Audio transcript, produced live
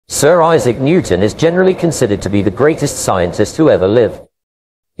Sir Isaac Newton is generally considered to be the greatest scientist who ever lived.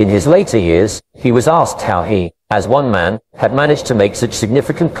 In his later years, he was asked how he, as one man, had managed to make such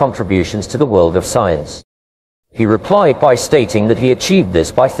significant contributions to the world of science. He replied by stating that he achieved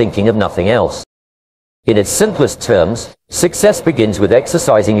this by thinking of nothing else. In its simplest terms, success begins with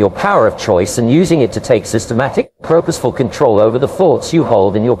exercising your power of choice and using it to take systematic, purposeful control over the thoughts you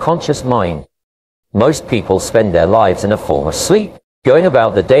hold in your conscious mind. Most people spend their lives in a form of sleep, going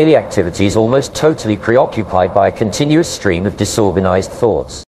about their daily activities almost totally preoccupied by a continuous stream of disorganized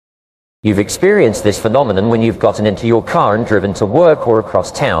thoughts. You've experienced this phenomenon when you've gotten into your car and driven to work or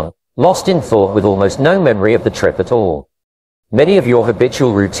across town, lost in thought with almost no memory of the trip at all. Many of your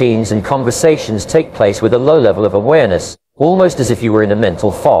habitual routines and conversations take place with a low level of awareness, almost as if you were in a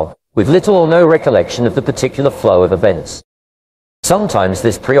mental fog, with little or no recollection of the particular flow of events. Sometimes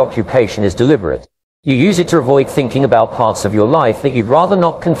this preoccupation is deliberate. You use it to avoid thinking about parts of your life that you'd rather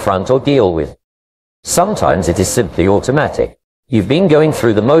not confront or deal with. Sometimes it is simply automatic. You've been going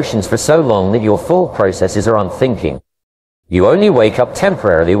through the motions for so long that your thought processes are unthinking. You only wake up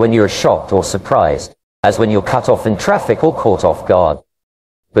temporarily when you are shocked or surprised, as when you're cut off in traffic or caught off guard.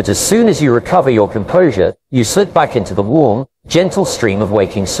 But as soon as you recover your composure, you slip back into the warm, gentle stream of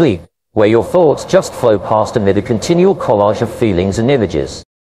waking sleep, where your thoughts just flow past amid a continual collage of feelings and images.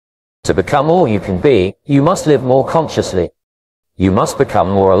 To become all you can be, you must live more consciously. You must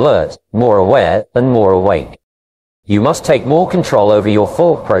become more alert, more aware, and more awake. You must take more control over your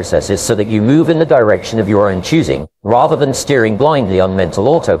thought processes so that you move in the direction of your own choosing, rather than steering blindly on mental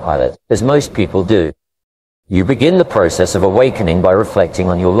autopilot, as most people do. You begin the process of awakening by reflecting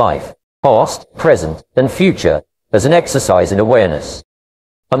on your life, past, present, and future, as an exercise in awareness.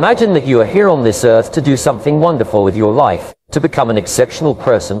 Imagine that you are here on this earth to do something wonderful with your life, to become an exceptional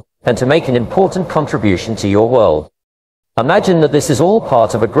person, and to make an important contribution to your world. Imagine that this is all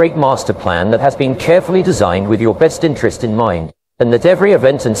part of a great master plan that has been carefully designed with your best interest in mind, and that every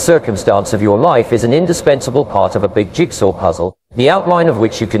event and circumstance of your life is an indispensable part of a big jigsaw puzzle, the outline of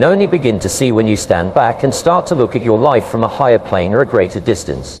which you can only begin to see when you stand back and start to look at your life from a higher plane or a greater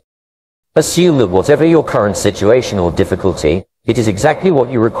distance. Assume that whatever your current situation or difficulty, it is exactly what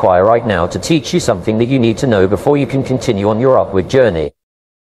you require right now to teach you something that you need to know before you can continue on your upward journey.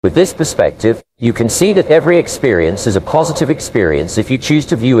 With this perspective, you can see that every experience is a positive experience if you choose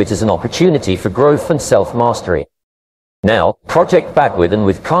to view it as an opportunity for growth and self-mastery. Now, project backward and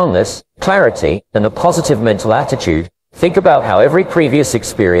with calmness, clarity, and a positive mental attitude, think about how every previous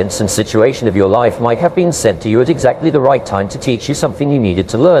experience and situation of your life might have been sent to you at exactly the right time to teach you something you needed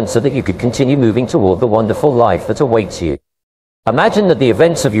to learn so that you could continue moving toward the wonderful life that awaits you. Imagine that the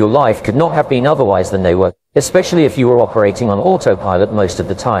events of your life could not have been otherwise than they were, especially if you were operating on autopilot most of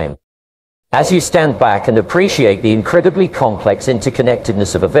the time. As you stand back and appreciate the incredibly complex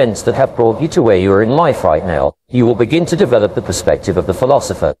interconnectedness of events that have brought you to where you are in life right now, you will begin to develop the perspective of the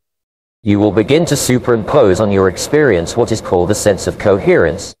philosopher. You will begin to superimpose on your experience what is called a sense of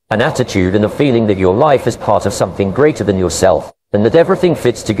coherence, an attitude and a feeling that your life is part of something greater than yourself, and that everything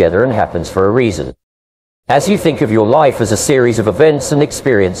fits together and happens for a reason. As you think of your life as a series of events and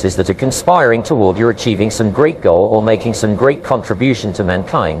experiences that are conspiring toward your achieving some great goal or making some great contribution to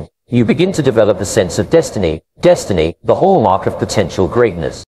mankind, you begin to develop a sense of destiny, the hallmark of potential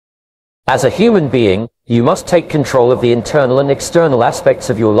greatness. As a human being, you must take control of the internal and external aspects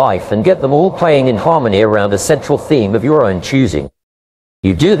of your life and get them all playing in harmony around a central theme of your own choosing.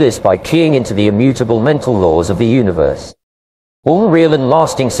 You do this by keying into the immutable mental laws of the universe. All real and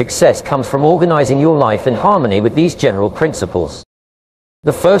lasting success comes from organizing your life in harmony with these general principles.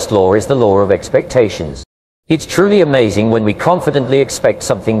 The first law is the law of expectations. It's truly amazing when we confidently expect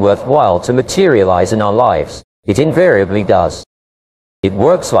something worthwhile to materialize in our lives. It invariably does. It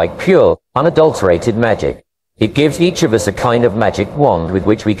works like pure, unadulterated magic. It gives each of us a kind of magic wand with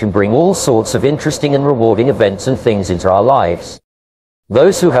which we can bring all sorts of interesting and rewarding events and things into our lives.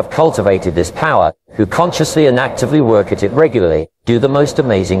 Those who have cultivated this power, who consciously and actively work at it regularly, do the most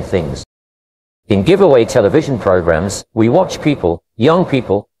amazing things. In giveaway television programs, we watch people, young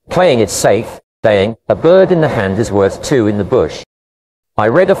people, playing it safe, saying, "A bird in the hand is worth two in the bush." I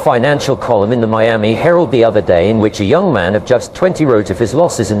read a financial column in the Miami Herald the other day in which a young man of just 20 wrote of his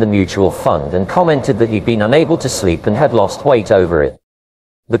losses in the mutual fund and commented that he'd been unable to sleep and had lost weight over it.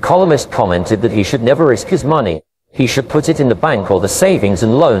 The columnist commented that he should never risk his money. He should put it in the bank or the savings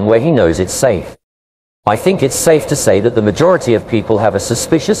and loan where he knows it's safe. I think it's safe to say that the majority of people have a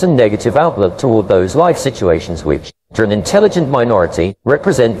suspicious and negative outlook toward those life situations which, to an intelligent minority,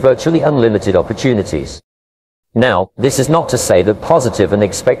 represent virtually unlimited opportunities. Now, this is not to say that positive and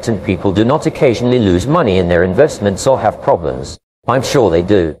expectant people do not occasionally lose money in their investments or have problems. I'm sure they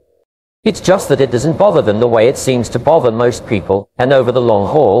do. It's just that it doesn't bother them the way it seems to bother most people, and over the long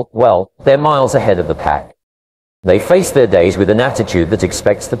haul, well, they're miles ahead of the pack. They face their days with an attitude that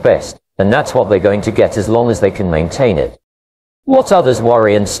expects the best, and that's what they're going to get as long as they can maintain it. What others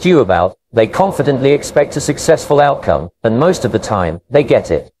worry and stew about, they confidently expect a successful outcome, and most of the time, they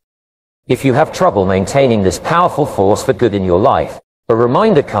get it. If you have trouble maintaining this powerful force for good in your life, a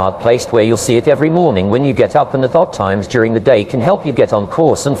reminder card placed where you'll see it every morning when you get up and at odd times during the day can help you get on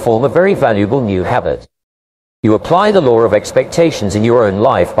course and form a very valuable new habit. You apply the law of expectations in your own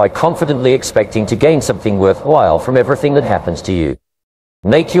life by confidently expecting to gain something worthwhile from everything that happens to you.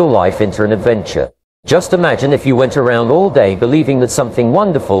 Make your life into an adventure. Just imagine if you went around all day believing that something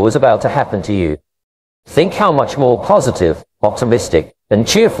wonderful was about to happen to you. Think how much more positive, optimistic, and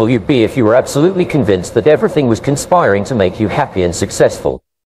cheerful you'd be if you were absolutely convinced that everything was conspiring to make you happy and successful.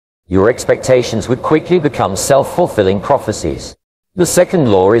 Your expectations would quickly become self-fulfilling prophecies. The second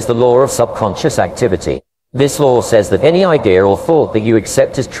law is the law of subconscious activity. This law says that any idea or thought that you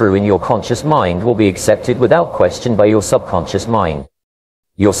accept as true in your conscious mind will be accepted without question by your subconscious mind.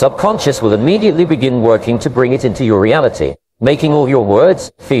 Your subconscious will immediately begin working to bring it into your reality, making all your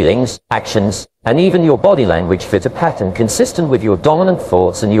words, feelings, actions, and even your body language fit a pattern consistent with your dominant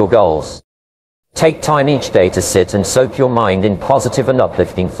thoughts and your goals. Take time each day to sit and soak your mind in positive and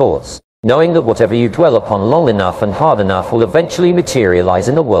uplifting thoughts, knowing that whatever you dwell upon long enough and hard enough will eventually materialize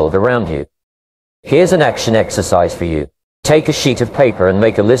in the world around you. Here's an action exercise for you. Take a sheet of paper and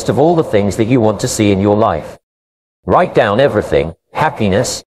make a list of all the things that you want to see in your life. Write down everything: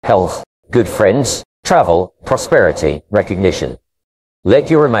 happiness, health, good friends, travel, prosperity, recognition. Let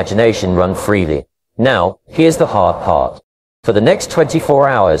your imagination run freely. Now, here's the hard part. For the next 24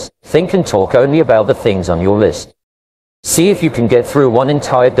 hours, think and talk only about the things on your list. See if you can get through one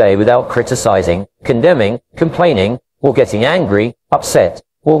entire day without criticizing, condemning, complaining, or getting angry, upset,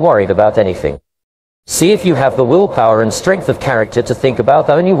 or worried about anything. See if you have the willpower and strength of character to think about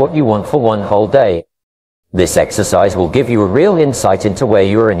only what you want for one whole day. This exercise will give you a real insight into where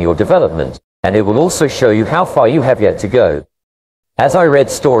you are in your development, and it will also show you how far you have yet to go. As I read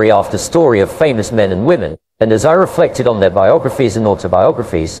story after story of famous men and women, and as I reflected on their biographies and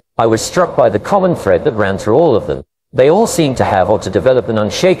autobiographies, I was struck by the common thread that ran through all of them. They all seemed to have or to develop an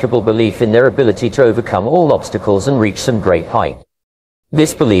unshakable belief in their ability to overcome all obstacles and reach some great height.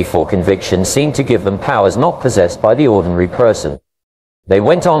 This belief or conviction seemed to give them powers not possessed by the ordinary person. They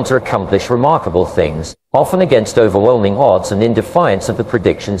went on to accomplish remarkable things, often against overwhelming odds and in defiance of the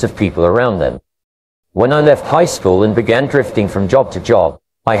predictions of people around them. When I left high school and began drifting from job to job,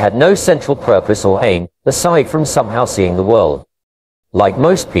 I had no central purpose or aim, aside from somehow seeing the world. Like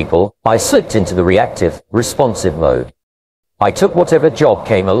most people, I slipped into the reactive, responsive mode. I took whatever job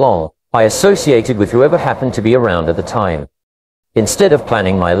came along. I associated with whoever happened to be around at the time. Instead of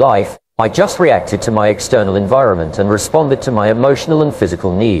planning my life, I just reacted to my external environment and responded to my emotional and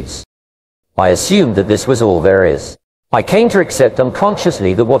physical needs. I assumed that this was all there is. I came to accept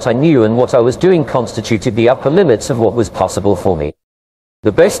unconsciously that what I knew and what I was doing constituted the upper limits of what was possible for me.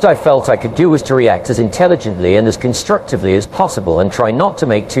 The best I felt I could do was to react as intelligently and as constructively as possible and try not to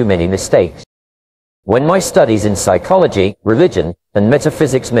make too many mistakes. When my studies in psychology, religion, and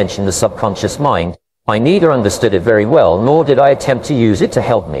metaphysics mentioned the subconscious mind, I neither understood it very well nor did I attempt to use it to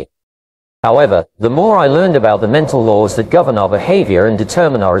help me. However, the more I learned about the mental laws that govern our behavior and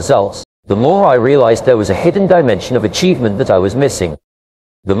determine our results, the more I realized there was a hidden dimension of achievement that I was missing.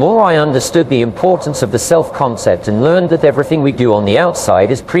 The more I understood the importance of the self-concept and learned that everything we do on the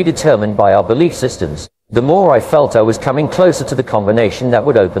outside is predetermined by our belief systems, the more I felt I was coming closer to the combination that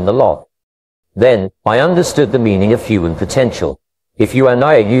would open the lock. Then, I understood the meaning of human potential. If you and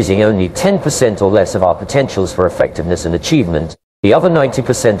I are using only 10% or less of our potentials for effectiveness and achievement, the other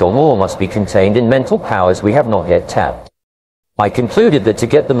 90% or more must be contained in mental powers we have not yet tapped. I concluded that to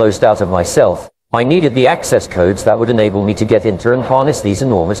get the most out of myself, I needed the access codes that would enable me to get into and harness these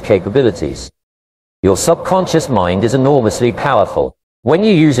enormous capabilities. Your subconscious mind is enormously powerful. When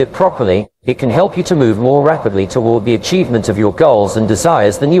you use it properly, it can help you to move more rapidly toward the achievement of your goals and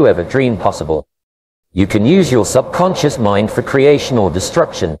desires than you ever dreamed possible. You can use your subconscious mind for creation or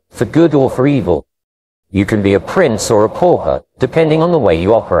destruction, for good or for evil. You can be a prince or a pauper, depending on the way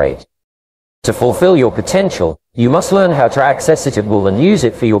you operate. To fulfill your potential, you must learn how to access it and use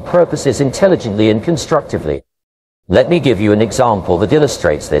it for your purposes intelligently and constructively. Let me give you an example that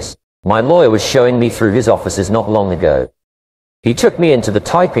illustrates this. My lawyer was showing me through his offices not long ago. He took me into the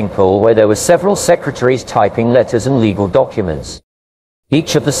typing pool where there were several secretaries typing letters and legal documents.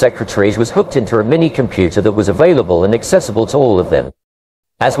 Each of the secretaries was hooked into a mini computer that was available and accessible to all of them.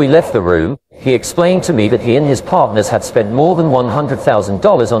 As we left the room, he explained to me that he and his partners had spent more than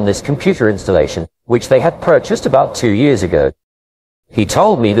 $100,000 on this computer installation, which they had purchased about 2 years ago. He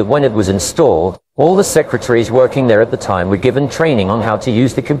told me that when it was installed, all the secretaries working there at the time were given training on how to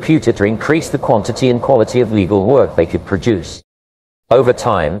use the computer to increase the quantity and quality of legal work they could produce. Over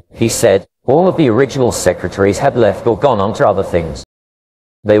time, he said, all of the original secretaries had left or gone on to other things.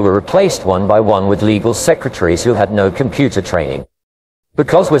 They were replaced one by one with legal secretaries who had no computer training.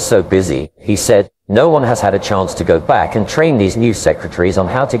 Because we're so busy, he said, no one has had a chance to go back and train these new secretaries on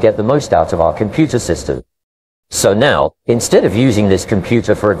how to get the most out of our computer system. So now, instead of using this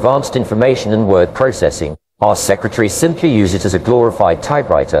computer for advanced information and word processing, our secretaries simply use it as a glorified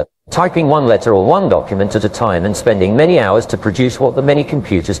typewriter, typing one letter or one document at a time and spending many hours to produce what the many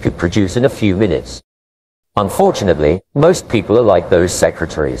computers could produce in a few minutes. Unfortunately, most people are like those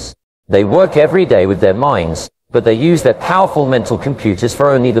secretaries. They work every day with their minds, but they use their powerful mental computers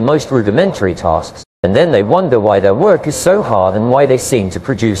for only the most rudimentary tasks, and then they wonder why their work is so hard and why they seem to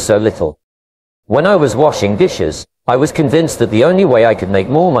produce so little. When I was washing dishes, I was convinced that the only way I could make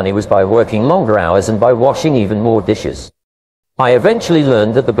more money was by working longer hours and by washing even more dishes. I eventually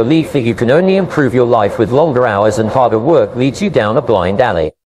learned that the belief that you can only improve your life with longer hours and harder work leads you down a blind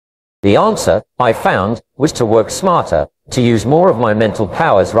alley. The answer, I found, was to work smarter, to use more of my mental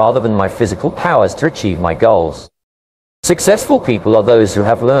powers rather than my physical powers to achieve my goals. Successful people are those who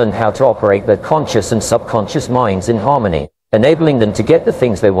have learned how to operate their conscious and subconscious minds in harmony, enabling them to get the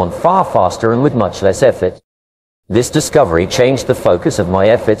things they want far faster and with much less effort. This discovery changed the focus of my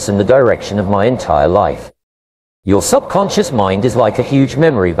efforts and the direction of my entire life. Your subconscious mind is like a huge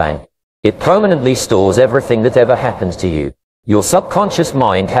memory bank. It permanently stores everything that ever happens to you. Your subconscious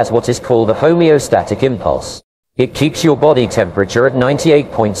mind has what is called a homeostatic impulse. It keeps your body temperature at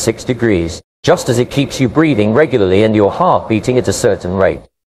 98.6 degrees, just as it keeps you breathing regularly and your heart beating at a certain rate.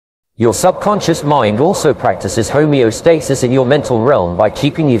 Your subconscious mind also practices homeostasis in your mental realm by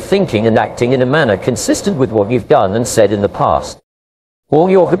keeping you thinking and acting in a manner consistent with what you've done and said in the past. All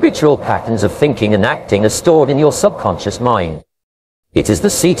your habitual patterns of thinking and acting are stored in your subconscious mind. It is the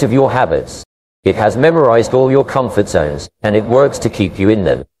seat of your habits. It has memorized all your comfort zones, and it works to keep you in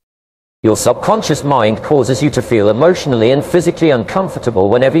them. Your subconscious mind causes you to feel emotionally and physically uncomfortable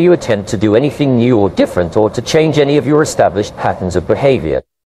whenever you attempt to do anything new or different or to change any of your established patterns of behavior.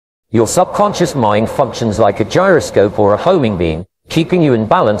 Your subconscious mind functions like a gyroscope or a homing beam, keeping you in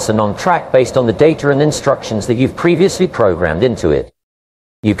balance and on track based on the data and instructions that you've previously programmed into it.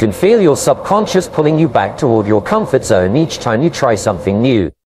 You can feel your subconscious pulling you back toward your comfort zone each time you try something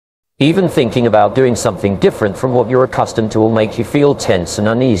new. Even thinking about doing something different from what you're accustomed to will make you feel tense and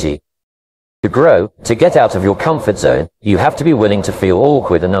uneasy. To grow, to get out of your comfort zone, you have to be willing to feel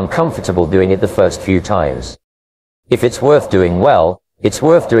awkward and uncomfortable doing it the first few times. If it's worth doing well, it's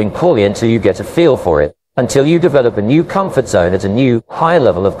worth doing poorly until you get a feel for it, until you develop a new comfort zone at a new, higher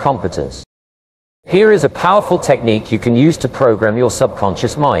level of competence. Here is a powerful technique you can use to program your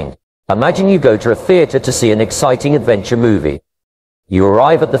subconscious mind. Imagine you go to a theater to see an exciting adventure movie. You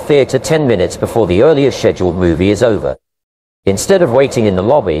arrive at the theater 10 minutes before the earlier scheduled movie is over. Instead of waiting in the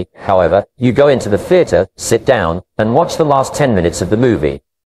lobby, however, you go into the theater, sit down, and watch the last 10 minutes of the movie.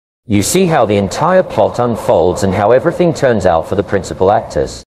 You see how the entire plot unfolds and how everything turns out for the principal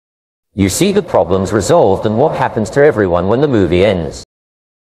actors. You see the problems resolved and what happens to everyone when the movie ends.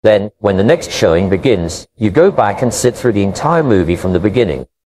 Then, when the next showing begins, you go back and sit through the entire movie from the beginning.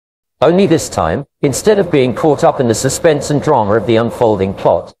 Only this time, instead of being caught up in the suspense and drama of the unfolding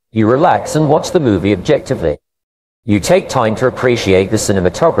plot, you relax and watch the movie objectively. You take time to appreciate the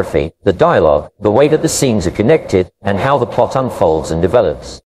cinematography, the dialogue, the way that the scenes are connected, and how the plot unfolds and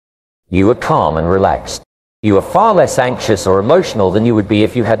develops. You are calm and relaxed. You are far less anxious or emotional than you would be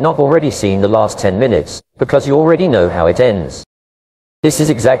if you had not already seen the last 10 minutes, because you already know how it ends. This is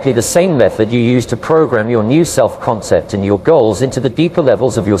exactly the same method you use to program your new self-concept and your goals into the deeper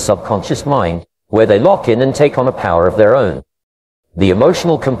levels of your subconscious mind, where they lock in and take on a power of their own. The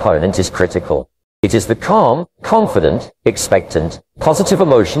emotional component is critical. It is the calm, confident, expectant, positive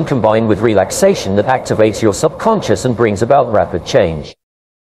emotion combined with relaxation that activates your subconscious and brings about rapid change.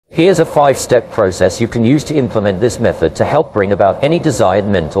 Here's a 5-step process you can use to implement this method to help bring about any desired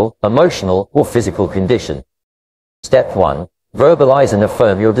mental, emotional, or physical condition. Step 1. Verbalize and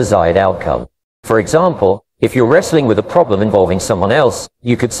affirm your desired outcome. For example, if you're wrestling with a problem involving someone else,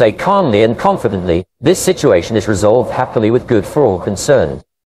 you could say calmly and confidently, "This situation is resolved happily with good for all concerned."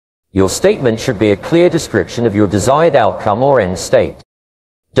 Your statement should be a clear description of your desired outcome or end state.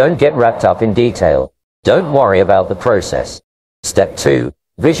 Don't get wrapped up in detail. Don't worry about the process. Step 2.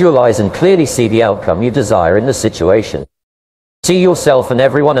 Visualize and clearly see the outcome you desire in the situation. See yourself and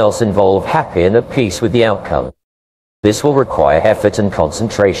everyone else involved happy and at peace with the outcome. This will require effort and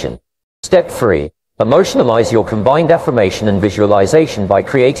concentration. Step 3. Emotionalize your combined affirmation and visualization by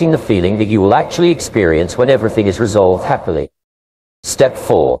creating the feeling that you will actually experience when everything is resolved happily. Step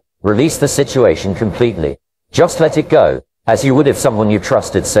 4. Release the situation completely. Just let it go, as you would if someone you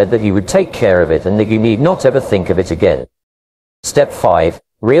trusted said that he would take care of it and that you need not ever think of it again. Step 5.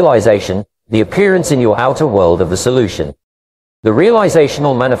 Realization, the appearance in your outer world of the solution. The realization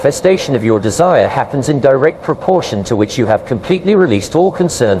or manifestation of your desire happens in direct proportion to which you have completely released all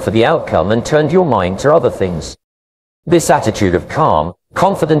concern for the outcome and turned your mind to other things. This attitude of calm,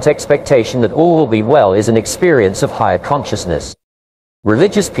 confident expectation that all will be well is an experience of higher consciousness.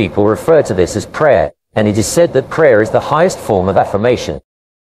 Religious people refer to this as prayer, and it is said that prayer is the highest form of affirmation.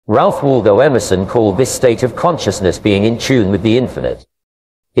 Ralph Waldo Emerson called this state of consciousness being in tune with the infinite.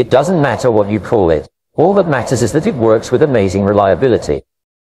 It doesn't matter what you call it. All that matters is that it works with amazing reliability.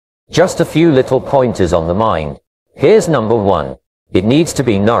 Just a few little pointers on the mind. Here's number 1. It needs to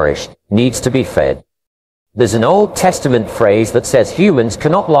be nourished, needs to be fed. There's an Old Testament phrase that says humans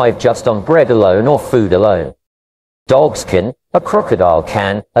cannot live just on bread alone or food alone. Dogs can, a crocodile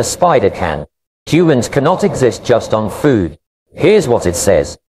can, a spider can. Humans cannot exist just on food. Here's what it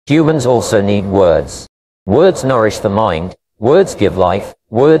says. Humans also need words. Words nourish the mind, words give life,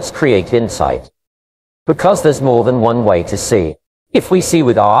 words create insight. Because there's more than one way to see. If we see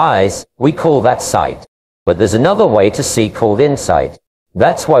with our eyes, we call that sight. But there's another way to see called insight.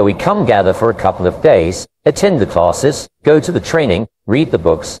 That's why we come gather for a couple of days, attend the classes, go to the training, read the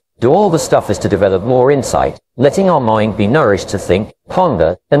books, do all the stuff is to develop more insight, letting our mind be nourished to think,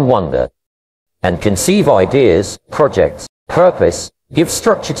 ponder, and wonder. And conceive ideas, projects, purpose, give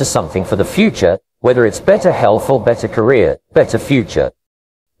structure to something for the future, whether it's better health or better career, better future.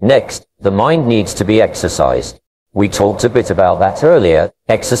 Next, the mind needs to be exercised. We talked a bit about that earlier.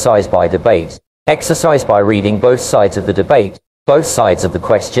 Exercise by debate. Exercise by reading both sides of the debate, both sides of the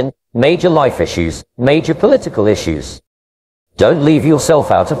question, major life issues, major political issues. Don't leave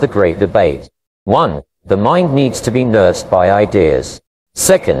yourself out of the great debate. 1. The mind needs to be nursed by ideas.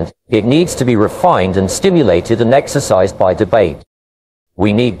 2nd, it needs to be refined and stimulated and exercised by debate.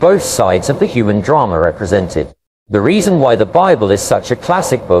 We need both sides of the human drama represented. The reason why the Bible is such a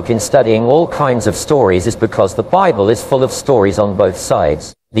classic book in studying all kinds of stories is because the Bible is full of stories on both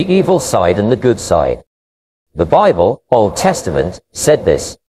sides, the evil side and the good side. The Bible, Old Testament, said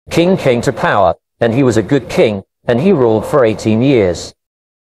this. King came to power, and he was a good king, and he ruled for 18 years.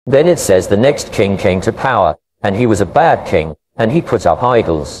 Then it says the next king came to power, and he was a bad king, and he put up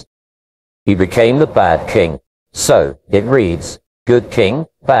idols. He became the bad king. So, it reads, good king,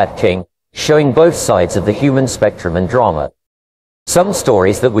 bad king, showing both sides of the human spectrum and drama. Some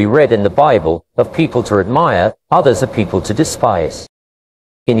stories that we read in the Bible, of people to admire, others are people to despise.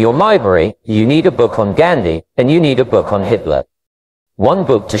 In your library, you need a book on Gandhi, and you need a book on Hitler. One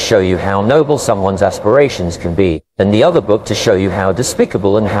book to show you how noble someone's aspirations can be, and the other book to show you how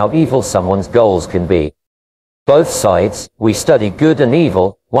despicable and how evil someone's goals can be. Both sides, we study good and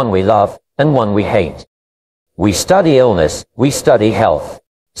evil, one we love, and one we hate. We study illness, we study health.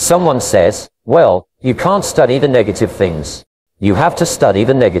 Someone says, well, you can't study the negative things. You have to study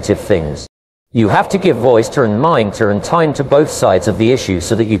the negative things. You have to give voice to and mind to and time to both sides of the issue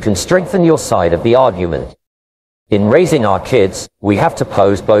so that you can strengthen your side of the argument. In raising our kids, we have to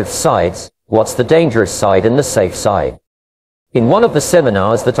pose both sides, what's the dangerous side and the safe side. In one of the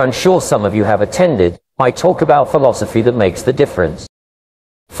seminars that I'm sure some of you have attended, I talk about philosophy that makes the difference.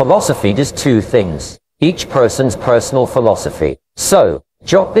 Philosophy does two things. Each person's personal philosophy. So,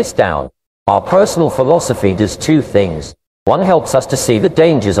 jot this down. Our personal philosophy does two things. One helps us to see the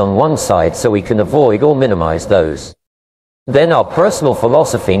dangers on one side so we can avoid or minimize those. Then our personal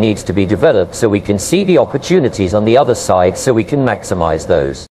philosophy needs to be developed so we can see the opportunities on the other side so we can maximize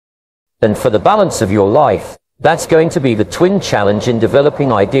those. And for the balance of your life, that's going to be the twin challenge in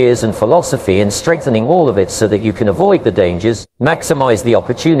developing ideas and philosophy and strengthening all of it so that you can avoid the dangers, maximize the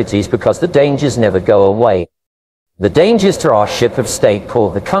opportunities because the dangers never go away. The dangers to our ship of state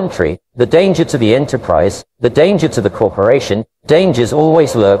called the country, the danger to the enterprise, the danger to the corporation, dangers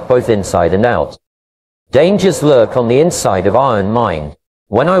always lurk both inside and out. Dangers lurk on the inside of our own mind.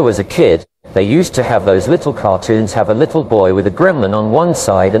 When I was a kid, they used to have those little cartoons have a little boy with a gremlin on one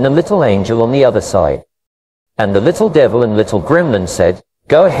side and a little angel on the other side. And the little devil and little gremlin said,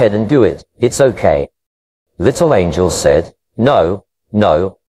 go ahead and do it, it's okay. Little angel said, no,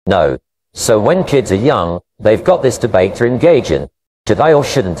 no, no. So when kids are young, they've got this debate to engage in. Should I or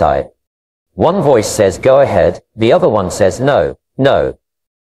shouldn't I? One voice says go ahead, the other one says no, no.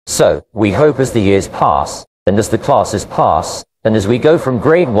 So, we hope as the years pass, and as the classes pass, and as we go from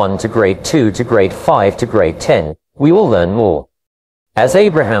grade 1 to grade 2 to grade 5 to grade 10, we will learn more. As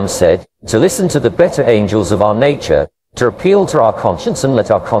Abraham said, to listen to the better angels of our nature, to appeal to our conscience and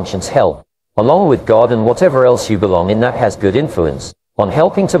let our conscience help, along with God and whatever else you belong in that has good influence, on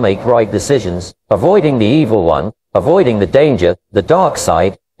helping to make right decisions, avoiding the evil one, avoiding the danger, the dark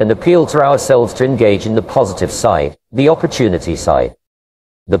side, and appeal to ourselves to engage in the positive side, the opportunity side.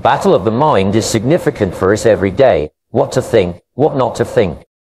 The battle of the mind is significant for us every day, what to think, what not to think.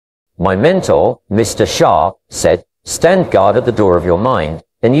 My mentor, Mr. Shah, said, stand guard at the door of your mind,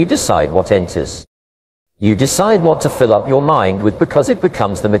 and you decide what enters. You decide what to fill up your mind with because it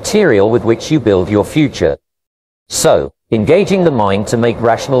becomes the material with which you build your future. So, engaging the mind to make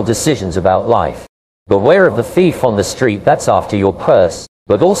rational decisions about life. Beware of the thief on the street that's after your purse,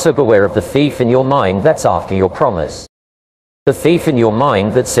 but also beware of the thief in your mind that's after your promise. The thief in your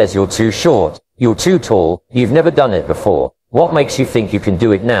mind that says you're too short, you're too tall, you've never done it before, what makes you think you can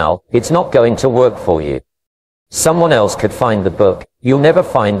do it now, it's not going to work for you. Someone else could find the book, you'll never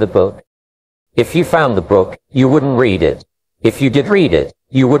find the book. If you found the book, you wouldn't read it. If you did read it,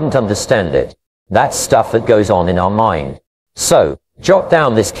 you wouldn't understand it. That's stuff that goes on in our mind. So, jot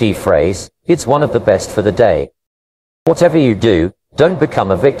down this key phrase, it's one of the best for the day. Whatever you do, don't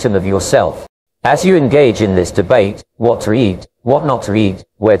become a victim of yourself. As you engage in this debate, what to eat, what not to eat,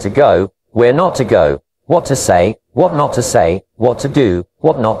 where to go, where not to go, what to say, what not to say, what to do,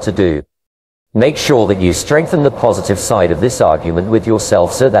 what not to do. Make sure that you strengthen the positive side of this argument with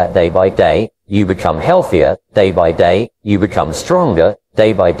yourself so that day by day, you become healthier, day by day, you become stronger,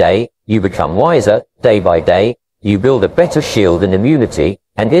 day by day, you become wiser, day by day, you build a better shield and immunity,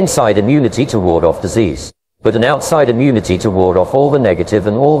 and inside immunity to ward off disease, but an outside immunity to ward off all the negative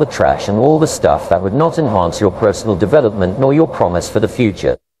and all the trash and all the stuff that would not enhance your personal development nor your promise for the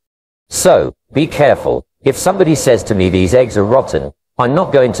future. So, be careful. If somebody says to me these eggs are rotten, I'm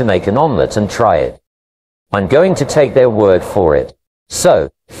not going to make an omelette and try it. I'm going to take their word for it.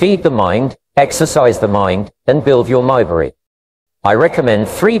 So, feed the mind, exercise the mind, and build your library. I recommend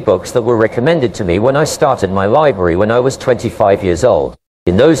 3 books that were recommended to me when I started my library when I was 25 years old.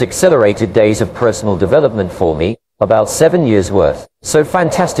 In those accelerated days of personal development for me, about 7 years worth, so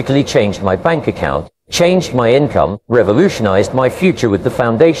fantastically changed my bank account, changed my income, revolutionized my future with the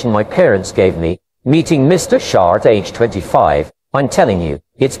foundation my parents gave me, meeting Mr. Shah at age 25, I'm telling you,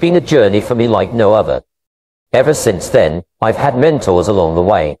 it's been a journey for me like no other. Ever since then, I've had mentors along the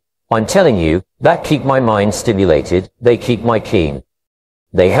way. I'm telling you, that keep my mind stimulated, they keep my keen.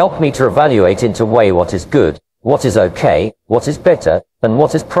 They help me to evaluate into weigh what is good, what is okay, what is better, and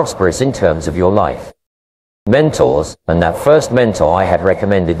what is prosperous in terms of your life. Mentors, and that first mentor I had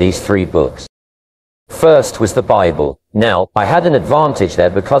recommended these 3 books. First was the Bible. Now, I had an advantage there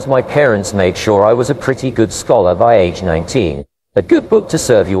because my parents made sure I was a pretty good scholar by age 19. A good book to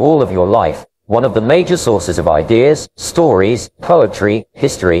serve you all of your life. One of the major sources of ideas, stories, poetry,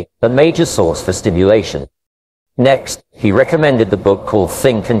 history, a major source for stimulation. Next, he recommended the book called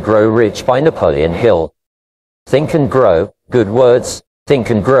Think and Grow Rich by Napoleon Hill. Think and Grow, good words, Think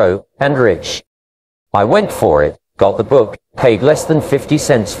and Grow, and Rich. I went for it, got the book, paid less than 50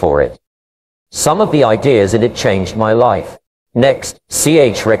 cents for it. Some of the ideas in it changed my life. Next,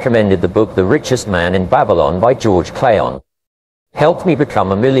 CH recommended the book The Richest Man in Babylon by George Cleon. Helped me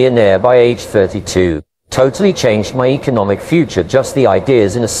become a millionaire by age 32. Totally changed my economic future, just the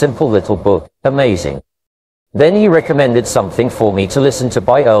ideas in a simple little book. Amazing. Then he recommended something for me to listen to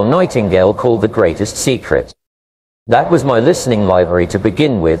by Earl Nightingale called The Greatest Secret. That was my listening library to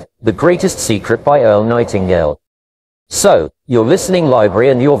begin with, The Greatest Secret by Earl Nightingale. So, your listening library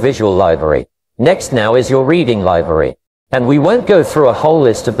and your visual library. Next now is your reading library. And we won't go through a whole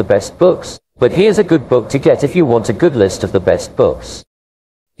list of the best books, but here's a good book to get if you want a good list of the best books.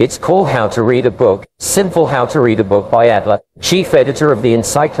 It's called How to Read a Book, Simple How to Read a Book by Adler, chief editor of the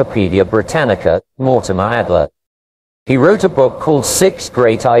Encyclopedia Britannica, Mortimer Adler. He wrote a book called 6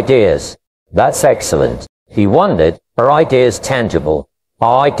 Great Ideas. That's excellent. He wondered, are ideas tangible?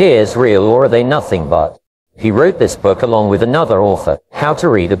 Are ideas real or are they nothing but? He wrote this book along with another author, How to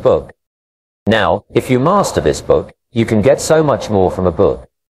Read a Book. Now, if you master this book, you can get so much more from a book.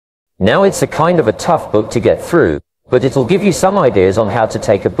 Now it's a kind of a tough book to get through, but it'll give you some ideas on how to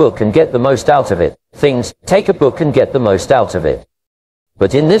take a book and get the most out of it. Things, take a book and get the most out of it.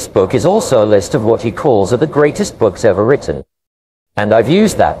 But in this book is also a list of what he calls are the greatest books ever written. And I've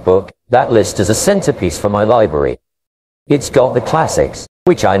used that book, that list as a centerpiece for my library. It's got the classics,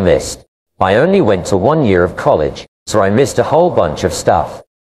 which I missed. I only went to 1 year of college, so I missed a whole bunch of stuff.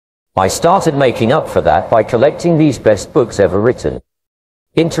 I started making up for that by collecting these best books ever written.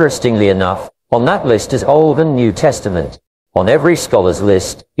 Interestingly enough, on that list is Old and New Testament. On every scholar's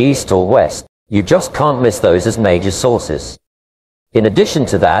list, east or west, you just can't miss those as major sources. In addition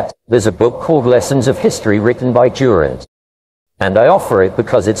to that, there's a book called Lessons of History written by Durant. And I offer it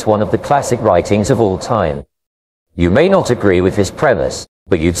because it's one of the classic writings of all time. You may not agree with his premise,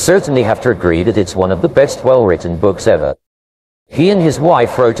 but you'd certainly have to agree that it's one of the best well-written books ever. He and his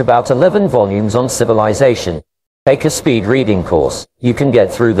wife wrote about 11 volumes on civilization. Take a speed reading course, you can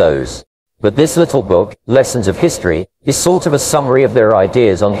get through those. But this little book, Lessons of History, is sort of a summary of their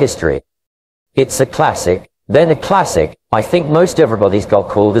ideas on history. It's a classic. Then a classic, I think most everybody's got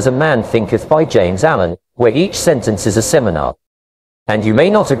called As a Man Thinketh by James Allen, where each sentence is a seminar. And you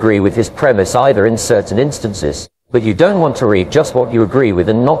may not agree with his premise either in certain instances, but you don't want to read just what you agree with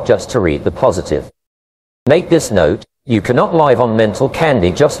and not just to read the positive. Make this note, you cannot live on mental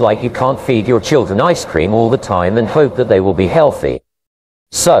candy just like you can't feed your children ice cream all the time and hope that they will be healthy.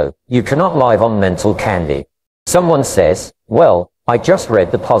 So, you cannot live on mental candy. Someone says, well, I just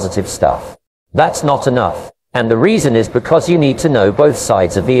read the positive stuff. That's not enough. And the reason is because you need to know both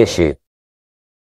sides of the issue.